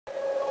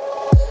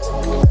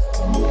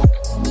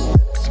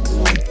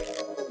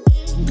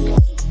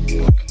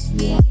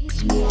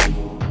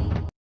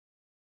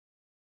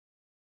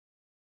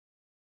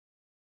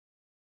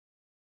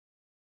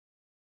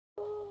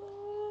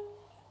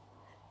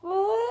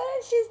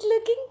She's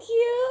looking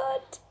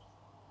cute.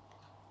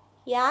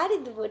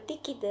 ಯಾರಿದು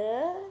ಬೊಟ್ಟಿಕ್ಕಿದು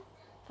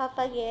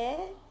ಪಾಪಗೆ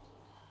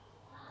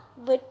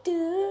ಬೊಟ್ಟು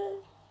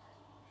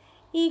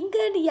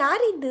ಹಿಂಗಂಡು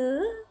ಯಾರಿದು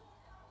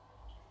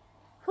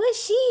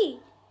ಹುಷಿ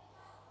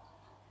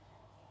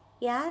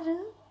ಯಾರು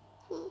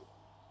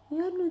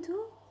ಏನದು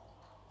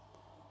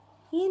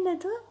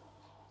ಏನದು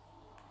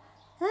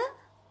ಹಾಂ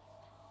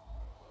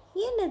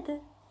ಏನದು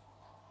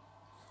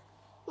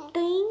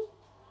ಟೈಂಗ್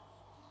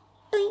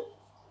ಟೈಂಗ್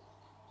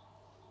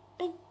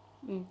ಟೈಂಗ್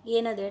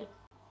ಏನದು ಹೇಳಿ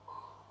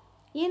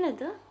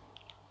ಏನದು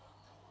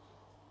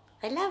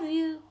I love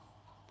you.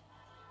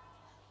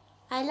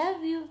 I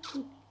love you.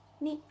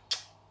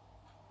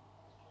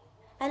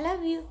 I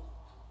love you.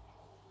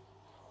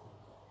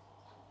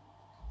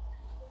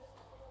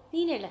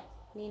 ನೀನೆಲ್ಲ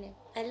ನೀನೆ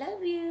I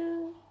love you.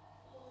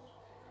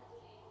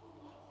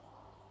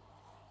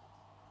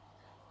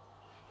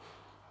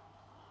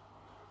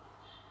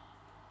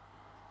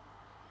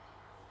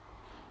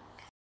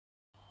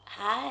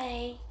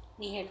 ಹಾಯ್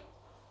ನೀ ಹೇಳು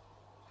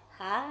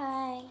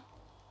ಹಾಯ್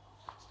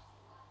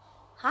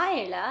ಹಾಯ್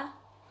ಹೇಳ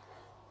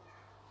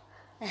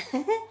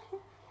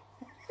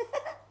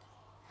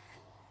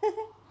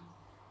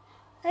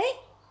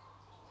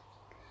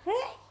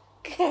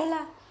ಕೇಳ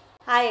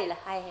ಹಾಯ್ ಹೇಳ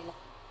ಹಾಯ್ ಹೇಳ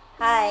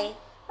hi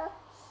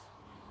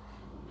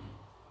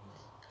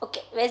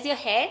okay ways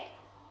your head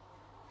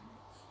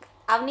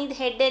ಅವನಿದ್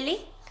ಹೆಡ್ಡಲ್ಲಿ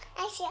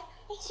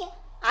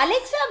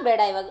Alexa ಬೇಡ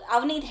ಇವಾಗ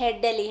ಅವನಿದ್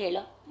ಹೆಡ್ಡಲ್ಲಿ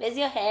ಹೇಳು ways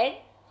your head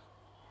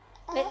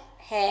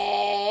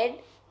head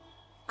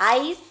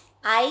ice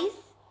ice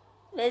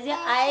ways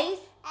your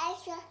ice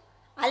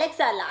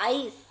Alexa,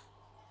 eyes.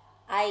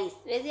 Eyes.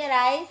 Where's your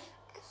eyes?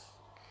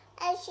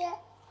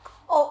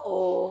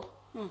 Oh.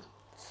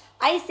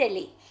 Eyes,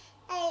 Ellie.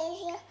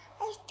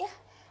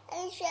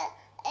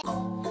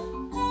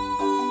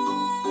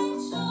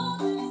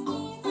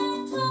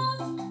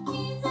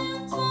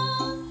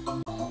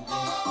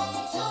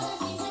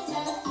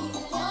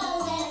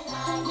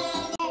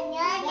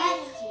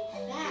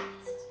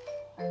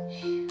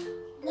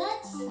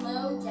 Let's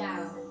slow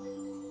down.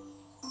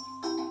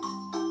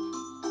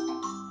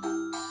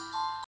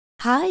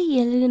 Hi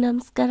ಎಲ್ರಿಗೂ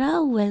ನಮಸ್ಕಾರ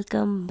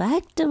welcome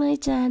back to my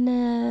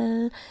channel.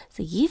 So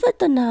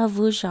ಇವತ್ತು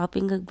ನಾವು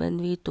ಶಾಪಿಂಗಿಗೆ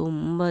ಬಂದ್ವಿ.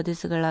 ತುಂಬ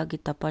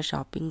ದಿವಸಗಳಾಗಿತ್ತಪ್ಪ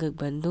ಶಾಪಿಂಗಿಗೆ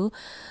ಬಂದು,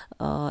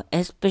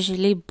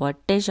 ಎಸ್ಪೆಷಲಿ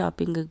ಬಟ್ಟೆ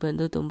ಶಾಪಿಂಗಿಗೆ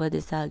ಬಂದು ತುಂಬ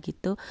ದಿವಸ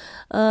ಆಗಿತ್ತು.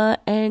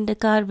 ಆ್ಯಂಡ್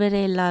ಕಾರ್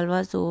ಬೇರೆ ಇಲ್ಲ ಅಲ್ವಾ,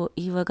 ಸೊ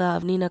ಇವಾಗ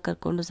ಅವನಿನ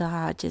ಕರ್ಕೊಂಡು ಸಹ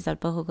ಆಚೆ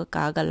ಸ್ವಲ್ಪ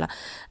ಹೋಗೋಕ್ಕಾಗಲ್ಲ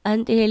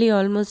ಅಂತ ಹೇಳಿ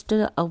ಆಲ್ಮೋಸ್ಟ್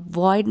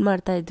ಅವಾಯ್ಡ್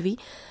ಮಾಡ್ತಾಯಿದ್ವಿ.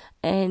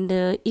 ಆ್ಯಂಡ್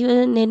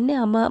ನಿನ್ನೆ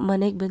ಅಮ್ಮ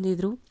ಮನೆಗೆ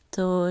ಬಂದಿದ್ದರು.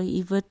 ಸೊ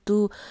ಇವತ್ತು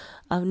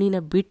ಅವನಿನ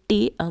ಬಿಟ್ಟು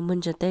ಅಮ್ಮನ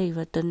ಜೊತೆ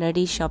ಇವತ್ತು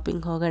ನಡಿ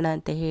ಶಾಪಿಂಗ್ ಹೋಗೋಣ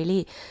ಅಂತ ಹೇಳಿ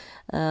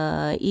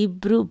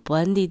ಇಬ್ಬರು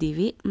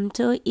ಬಂದಿದ್ದೀವಿ.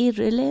 ಸೊ ಈ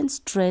ರಿಲಯನ್ಸ್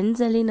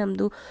ಟ್ರೆಂಡ್ಸಲ್ಲಿ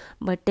ನಮ್ಮದು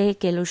ಬಟ್ಟೆ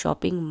ಕೆಲವು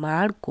ಶಾಪಿಂಗ್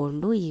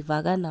ಮಾಡಿಕೊಂಡು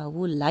ಇವಾಗ ನಾವು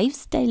ಲೈಫ್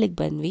ಸ್ಟೈಲಿಗೆ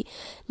ಬಂದ್ವಿ.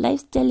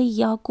 ಲೈಫ್ ಸ್ಟೈಲಿಗೆ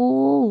ಯಾಕೋ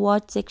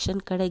ವಾಚ್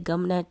ಸೆಕ್ಷನ್ ಕಡೆ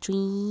ಗಮನ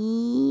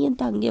ಚುಯ್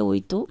ಅಂತ ಹಂಗೆ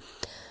ಹೋಯ್ತು.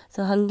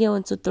 ಸೊ ಹಾಗೆ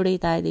ಒಂದು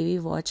ಸುತ್ತೊಡಿತಾ ಇದ್ದೀವಿ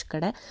ವಾಚ್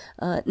ಕಡೆ.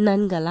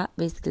 ನನಗಲ್ಲ,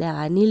 ಬೇಸಿಕಲಿ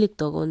ಅನಿಲಿಗೆ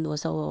ತೊಗೊಂಡು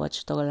ಹೊಸ ವಾಚ್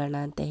ತೊಗೊಳ್ಳೋಣ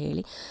ಅಂತ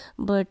ಹೇಳಿ.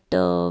 But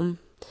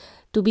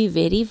to be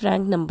very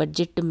frank, ನಮ್ಮ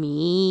ಬಡ್ಜೆಟ್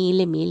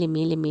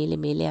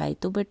ಮೇಲೆ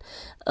ಆಯಿತು. ಬಟ್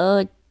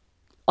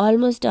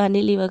ಆಲ್ಮೋಸ್ಟ್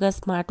ಅನಿಲ್ ಇವಾಗ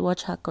ಸ್ಮಾರ್ಟ್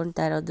ವಾಚ್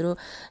ಹಾಕ್ಕೊಳ್ತಾ ಇರೋದ್ರು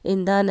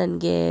ಇಂದ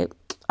ನನಗೆ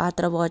ಆ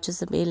ಥರ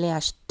ವಾಚಸ್ ಮೇಲೆ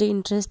ಅಷ್ಟು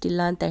ಇಂಟ್ರೆಸ್ಟ್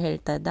ಇಲ್ಲ ಅಂತ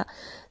ಹೇಳ್ತಾ ಇದ್ದ.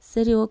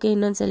 ಸರಿ ಓಕೆ,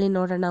 ಇನ್ನೊಂದ್ಸಲಿ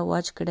ನೋಡೋಣ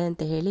ವಾಚ್ ಕಡೆ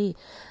ಅಂತ ಹೇಳಿ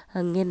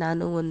ಹಾಗೆ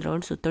ನಾನು ಒಂದು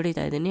ರೌಂಡ್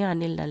ಸುತ್ತೊಡಿತಾ ಇದ್ದೀನಿ.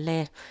 ಅನಿಲ್ನಲ್ಲೇ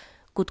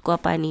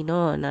ಕೂತ್ಕೋಪ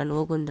ನೀನು, ನಾನು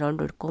ಹೋಗಿ ಒಂದು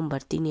ರೌಂಡ್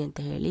ಹೊಡ್ಕೊಂಬರ್ತೀನಿ ಅಂತ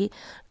ಹೇಳಿ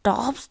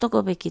ಟಾಪ್ಸ್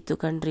ತೊಗೋಬೇಕಿತ್ತು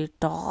ಕಣ್ರಿ.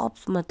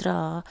 ಟಾಪ್ಸ್ ಮಾತ್ರ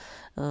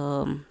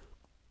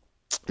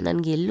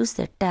ನನಗೆಲ್ಲೂ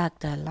ಸೆಟ್ಟೇ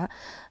ಆಗ್ತಾಯಿಲ್ಲ.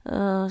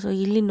 ಸೊ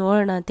ಇಲ್ಲಿ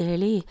ನೋಡೋಣ ಅಂತ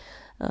ಹೇಳಿ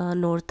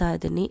ನೋಡ್ತಾ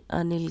ಇದ್ದೀನಿ.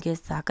 ಅನಿಲ್ಗೆ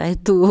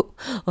ಸಾಕಾಯಿತು,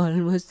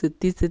 ಆಲ್ಮೋಸ್ಟ್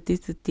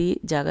ಸುತ್ತಿ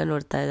ಜಾಗ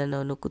ನೋಡ್ತಾ ಇದ್ದಾನೆ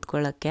ಅವನು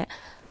ಕೂತ್ಕೊಳ್ಳೋಕ್ಕೆ.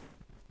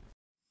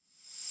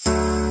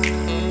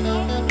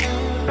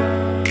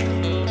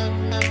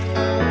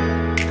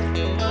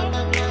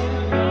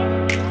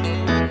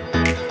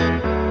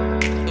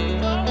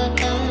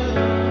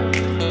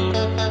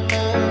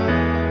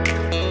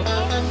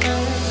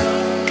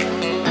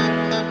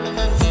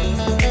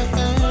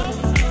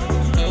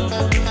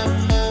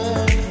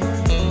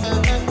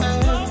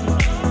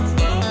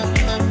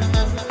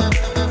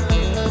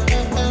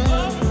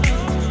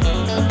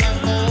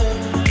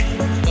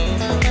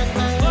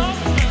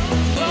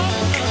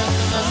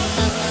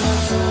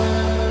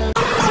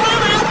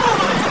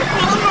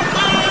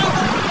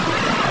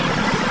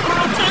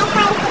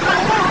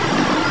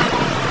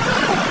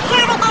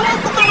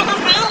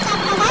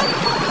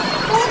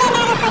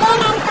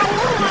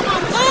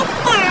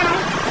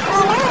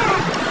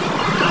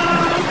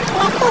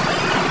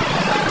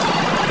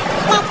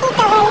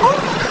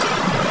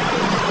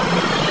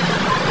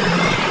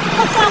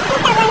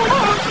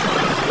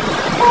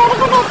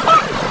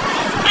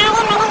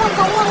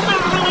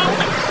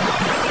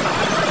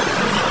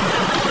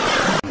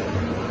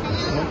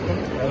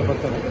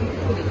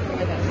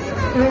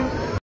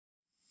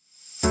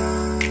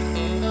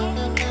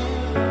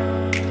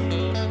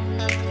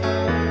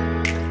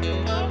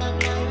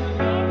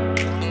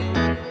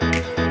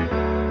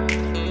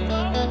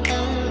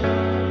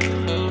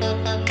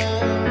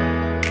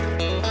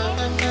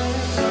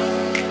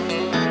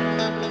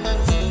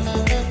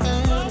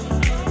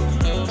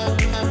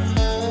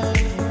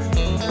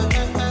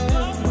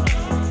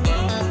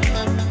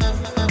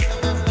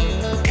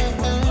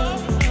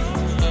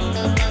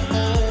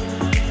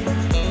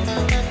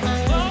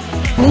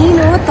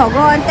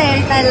 ತಗೋ ಅಂತ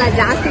ಹೇಳ್ತಾ ಇಲ್ಲ,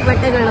 ಜಾಸ್ತಿ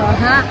ಬಟ್ಟೆಗಳು.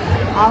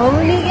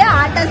 ಅವನಿಗೆ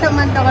ಆಟ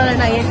ಸಾಮಾನು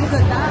ತಗೊಳ್ಳೋಣ. ಎಲ್ಲಿ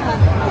ಗೊತ್ತಾ,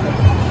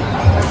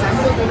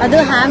 ಅದು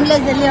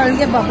ಹ್ಯಾಮ್ಲೇಸ್ ಅಲ್ಲಿ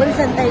ಅವಳಿಗೆ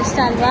ಬಬಲ್ಸ್ ಅಂತ ಇಷ್ಟ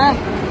ಅಲ್ವಾ,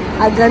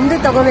 ಆ ಗಂದು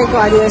ತಗೋಬೇಕು.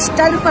 ಅದು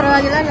ಎಷ್ಟಾದ್ರೂ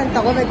ಪರವಾಗಿಲ್ಲ, ನಾನು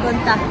ತಗೋಬೇಕು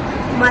ಅಂತ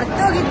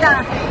ಮರ್ತೋಗಿದ್ದ,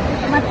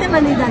 ಮತ್ತೆ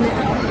ಬಂದಿದ್ದಾನೆ.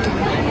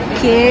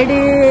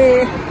 ಕೇಳಿ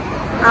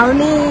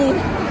ಅವನಿ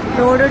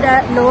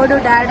ನೋಡು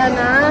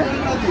ಡ್ಯಾಡನ.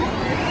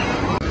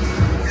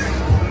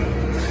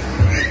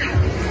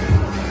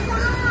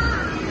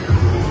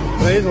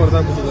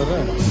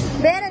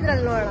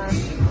 ಬೇರೆದ್ರಲ್ಲಿ ನೋಡೋಣ.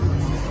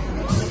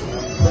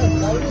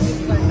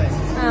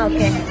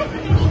 ಓಕೆ,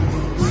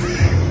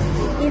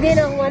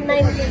 ಇದೇನು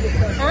 190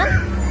 ಡಿಸ್ಕೌಂಟ್?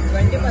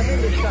 20%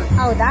 ಡಿಸ್ಕೌಂಟ್.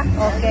 ಹೌದಾ?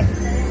 ಓಕೆ.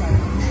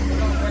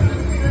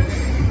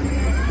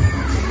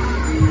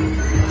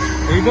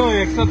 ಇದು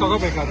ಎಕ್ಸ್ಟ್ರಾ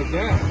ತಗೋಬೇಕಾ?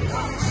 ಅದಕ್ಕೆ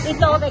ಇದು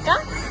ತಗೋಬೇಕಾ?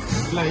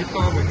 ಇಲ್ಲ, ಇದು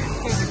ತಗೋಬೇಕು.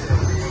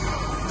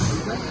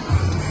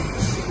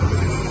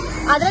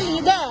 ಅದ್ರಲ್ಲಿ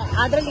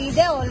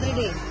ಇದೆ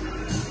ಆಲ್ರೆಡಿ.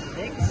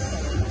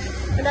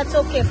 That's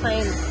okay,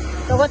 fine.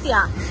 ತಗೋತೀಯಾ?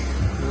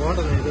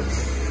 ನೋಡೋಣ.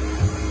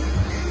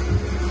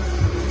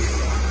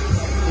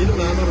 ಇದು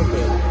 400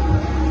 ರೂಪಾಯಿ.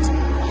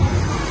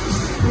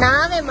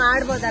 ನಾವೇ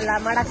ಮಾಡ್ಬೋದಲ್ಲ,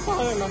 ಮಾಡಕ್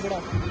ತಗೊಳ್ಳೋಣ ಬಿಡು.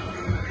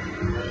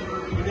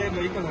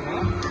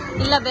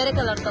 ಇಲ್ಲ, ಬೇರೆ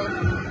ಕಲರ್ ತಗೋ.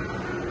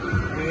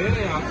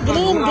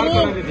 Green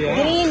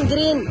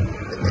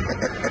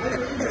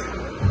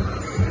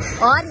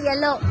R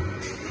yellow.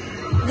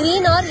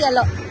 Green R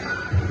yellow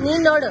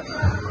ನೀನ್ ನೋಡು.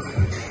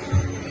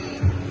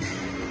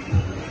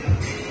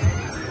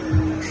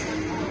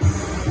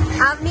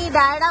 ಅವ್ನಿ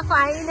ಡ್ಯಾಡ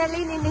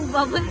ಫೈನಲಿ ನಿನಗೆ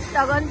ಬಬಲ್ಸ್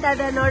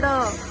ತಗೊಂತದೆ ನೋಡು.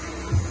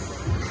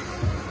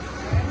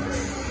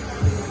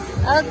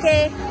 Okay,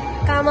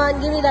 come on,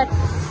 give me that.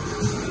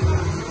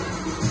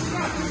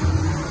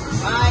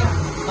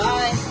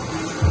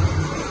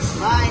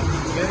 Bye.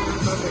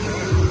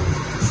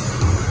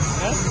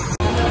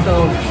 So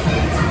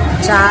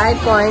ಚಾಯ್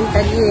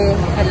ಪಾಯಿಂಟಲ್ಲಿ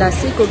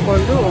ಲಸ್ಸಿ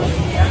ಕುಡ್ಕೊಂಡು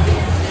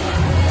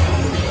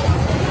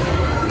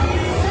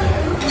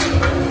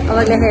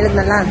ಅವಾಗಲೇ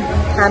ಹೇಳಿದ್ನಲ್ಲ,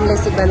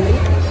 ಹ್ಯಾಮ್ಲೆಸ್ಸಿಗೆ ಬಂದ್ವಿ.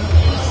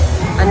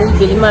 ಅನಿಲ್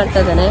ಬಿಲ್ ಮಾಡ್ತಾ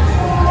ಇದ್ದಾನೆ.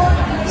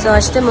 ಸೊ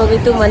ಅಷ್ಟೇ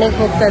ಮುಗೀತು, ಮನೆಗೆ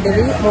ಹೋಗ್ತಾ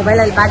ಇದ್ದೀವಿ.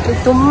 ಮೊಬೈಲಲ್ಲಿ ಬ್ಯಾಟ್ರಿ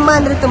ತುಂಬ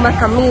ಅಂದರೆ ತುಂಬ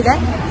ಕಮ್ಮಿ ಇದೆ.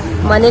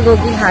 ಮನೆಗೆ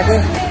ಹೋಗಿ ಹಾಗೆ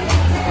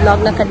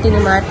ವ್ಲಾಗ್ನ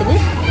ಕಂಟಿನ್ಯೂ ಮಾಡ್ತೀನಿ.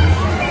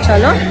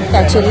 ಚಲೋ,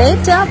 ಕ್ಯಾಚ್ ಯು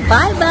ಲೇಟರ್.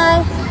 ಬಾಯ್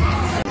ಬಾಯ್.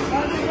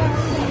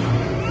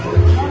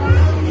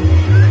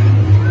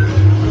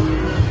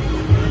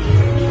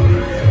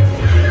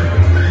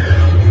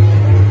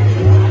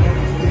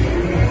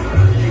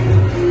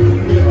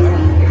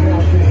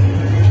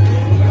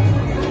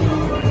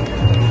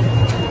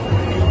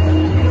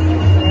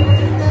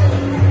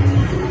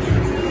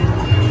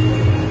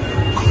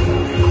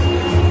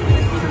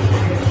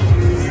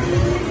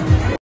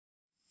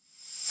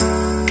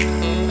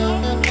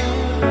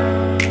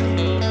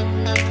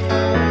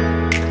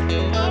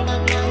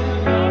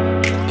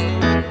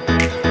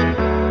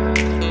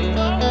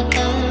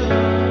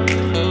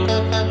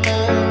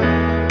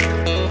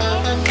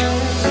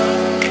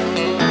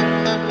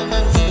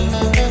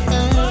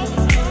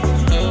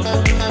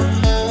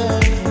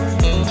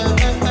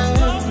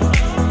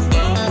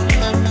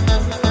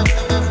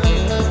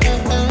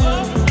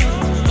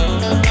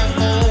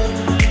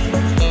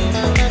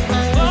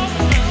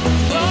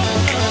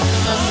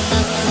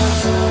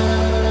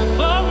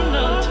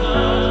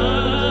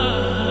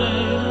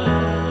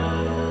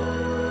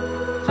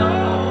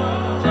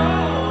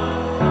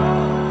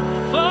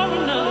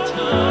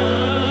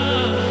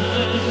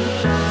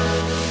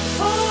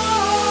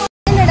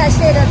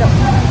 ಅಷ್ಟೇ ಇರೋದು.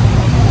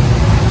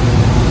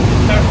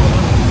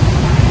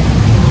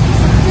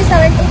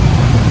 60-70.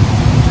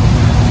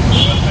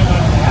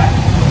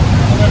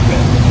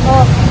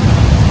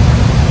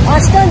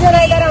 ಅಷ್ಟೊಂದು ಜನ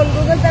ಇದ್ದಾರೆ. ಅವ್ನು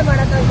ಗೂಗಲ್ ಪೇ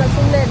ಮಾಡೋಕ್ಕಂತ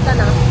ಸುಮ್ಮನೆ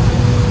ಇರ್ತಾನ.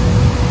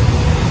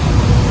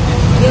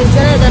 ಎಷ್ಟು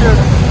ಜನ ಇದ್ದಾರೆ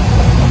ನೋಡು.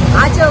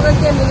 ಆಚೆ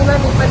ಹೋಗೋಕ್ಕೆ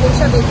ಮಿನಿಮಮ್ 20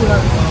 ನಿಮಿಷ ಬೇಕು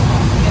ಇವಾಗ.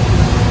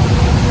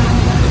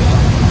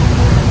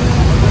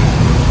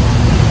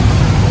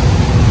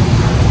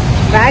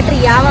 ಬ್ಯಾಟ್ರಿ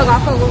ಯಾವಾಗ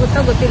ಆಫ್ ಆಗಿ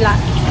ಹೋಗುತ್ತೋ ಗೊತ್ತಿಲ್ಲ.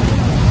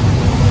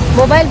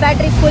 ಮೊಬೈಲ್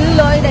ಬ್ಯಾಟ್ರಿ ಫುಲ್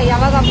ಲೋ ಇದೆ,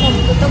 ಯಾವಾಗ ಆಫ್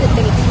ಹೋಗುತ್ತೋ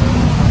ಗೊತ್ತಿಲ್ಲ.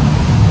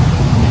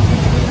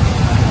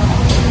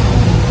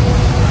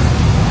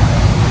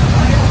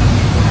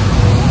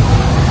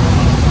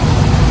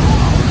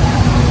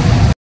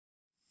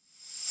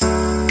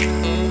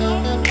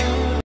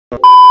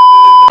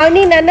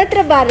 ಅವನಿ ನನ್ನ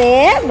ಹತ್ರ ಬಾರೆ,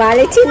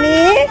 ಬಾಳೆ ಚಿನ್ನಿ.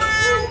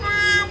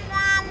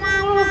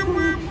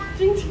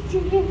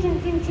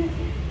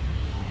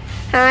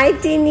 ಹಾಯ್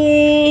ಚಿನ್ನಿ,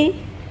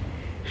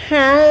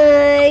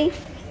 ಹಾಯ್.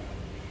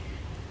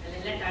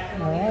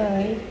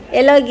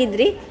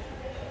 ಎಲ್ಲೋಗಿದ್ರಿ?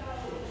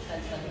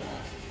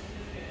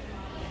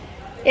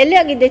 ಎಲ್ಲಿ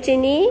ಹೋಗಿದ್ದೆ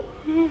ಚಿನ್ನಿ?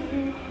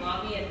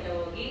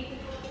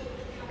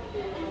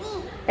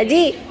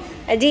 ಅಜ್ಜಿ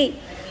ಅಜ್ಜಿ,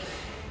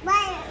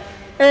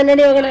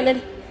 ನಡಿ ಹೋಗೋಣ,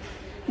 ನಡಿ.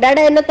 ದಾಡ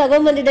ಏನೋ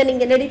ತಗೊಂಬಂದಿದ್ದೆ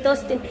ನಿಂಗೆ, ನಡಿ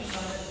ತೋರಿಸ್ತೀನಿ.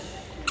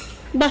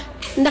 ಬಾ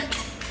ಇಂದ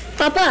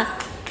ಪಾಪ.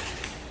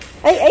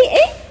 ಐ ಐ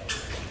ಐ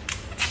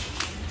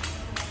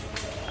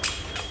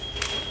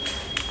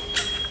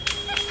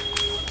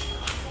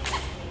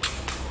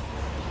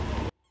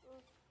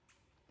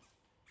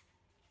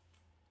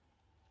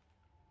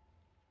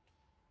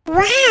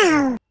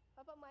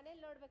ಪಾಪ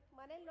ಮನೇಲಿ ನೋಡ್ಬೇಕು,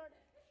 ಮನೇಲಿ ನೋಡ್.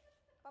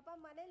 ಪಾಪ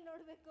ಮನೇಲಿ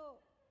ನೋಡಬೇಕು.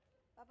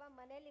 ಪಾಪ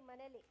ಮನೇಲಿ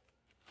ಮನೇಲಿ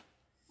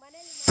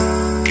ಮನೇಲಿ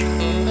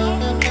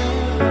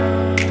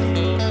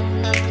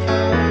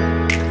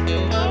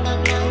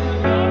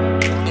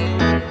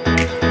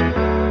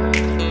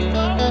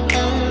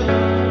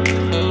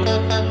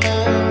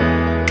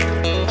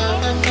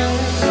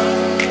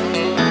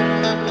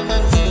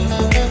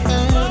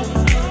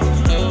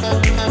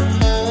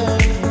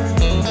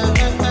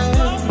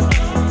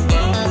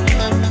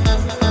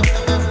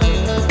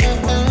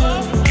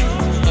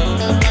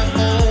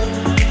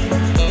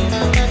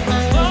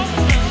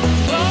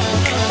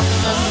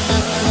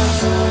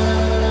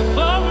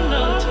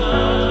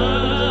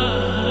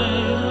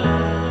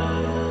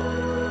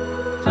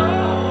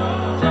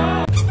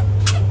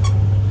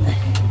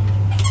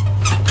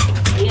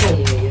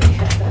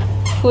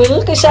ಫುಲ್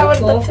ಖುಷಿ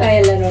ಕೋಕ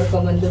ಎಲ್ಲ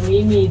ನೋಡ್ಕೊಂಡ್ಬಂದು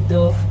ಮೀಮಿ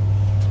ಇದ್ದು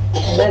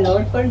ಎಲ್ಲ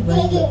ನೋಡ್ಕೊಂಡು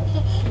ಬಂದು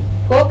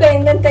ಕೋಕ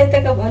ಹೆಂಗಂತ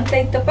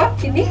ಇತ್ತಪ್ಪ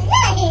ಚಿನ್ನಿ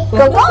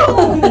ಕೋಕೋ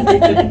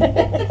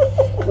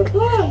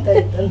ಅಂತ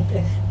ಇತ್ತಂತೆ.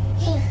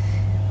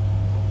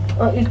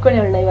 ಇಟ್ಕೊಳ್ಳಿ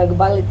ಅಣ್ಣ ಇವಾಗ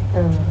ಬಾಗಿಲು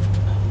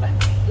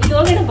ಇದು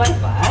ಹೋಗೋಣ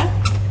ಬರಪ್ಪ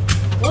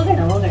ಹೋಗೋಣ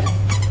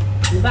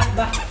ಬಾ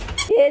ಬಾ.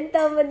 ಏನ್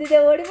ತಗೊಂಬಂದಿದೆ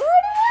ಓಡಿ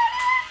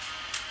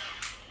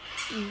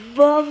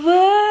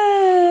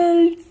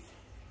ಬಬಲ್ಸ್.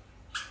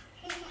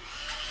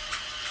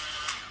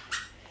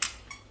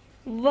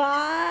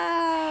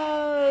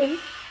 ವಾವ್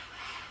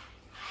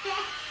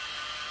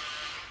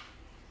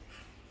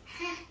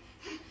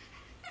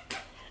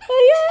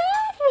ಅಯ್ಯೋ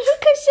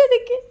ಖುಷಿ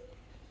ಅದಕ್ಕೆ.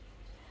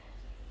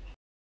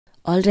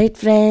 ಆಲ್ ರೈಟ್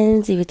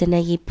ಫ್ರೆಂಡ್ಸ್, ಇವತ್ತಿನ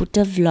ಈ ಪುಟ್ಟ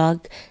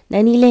ವ್ಲಾಗ್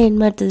ನಾನಿಲ್ಲೇ ಏನು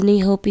ಮಾಡ್ತಿದ್ದೀನಿ.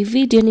 ಹೋಪ್ ಈ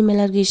ವಿಡಿಯೋ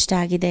ನಿಮ್ಮೆಲ್ಲರಿಗೂ ಇಷ್ಟ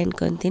ಆಗಿದೆ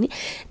ಅನ್ಕೊತೀನಿ.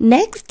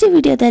 ನೆಕ್ಸ್ಟ್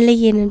ವಿಡಿಯೋದಲ್ಲಿ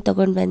ಏನೇನು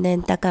ತೊಗೊಂಡು ಬಂದೆ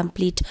ಅಂತ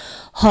ಕಂಪ್ಲೀಟ್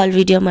ಹಾಲ್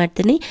ವಿಡಿಯೋ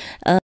ಮಾಡ್ತೀನಿ.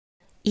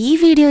 ಈ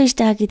ವಿಡಿಯೋ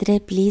ಇಷ್ಟ ಆಗಿದ್ರೆ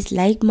ಪ್ಲೀಸ್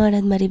ಲೈಕ್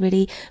ಮಾಡೋದು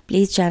ಮರಿಬೇಡಿ.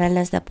 ಪ್ಲೀಸ್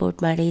ಚಾನಲ್ನ ಸಪೋರ್ಟ್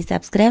ಮಾಡಿ,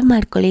 ಸಬ್ಸ್ಕ್ರೈಬ್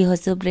ಮಾಡ್ಕೊಳ್ಳಿ.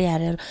 ಹೊಸೊಬ್ರು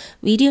ಯಾರ್ಯಾರು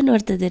ವಿಡಿಯೋ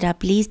ನೋಡ್ತಿದ್ದೀರಾ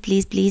ಪ್ಲೀಸ್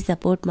ಪ್ಲೀಸ್ ಪ್ಲೀಸ್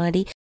ಸಪೋರ್ಟ್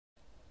ಮಾಡಿ.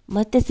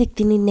 ಮತ್ತೆ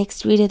ಸಿಗ್ತೀನಿ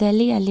ನೆಕ್ಸ್ಟ್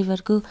ವಿಡಿಯೋದಲ್ಲಿ.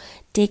 ಅಲ್ಲಿವರೆಗೂ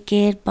take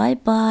care, bye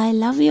bye,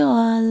 love you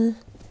all.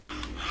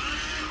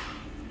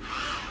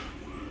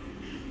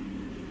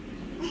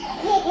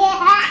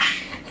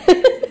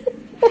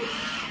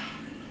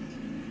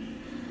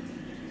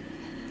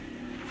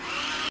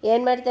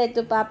 ಏನ್ ಮಾಡ್ತಾ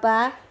ಇತ್ತು ಪಾಪ?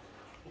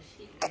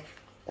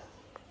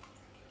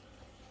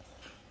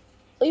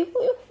 ಅಯ್ಯೋ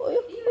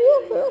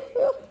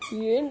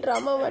ಏನ್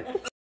ಡ್ರಾಮಾ ಮಾಡಿ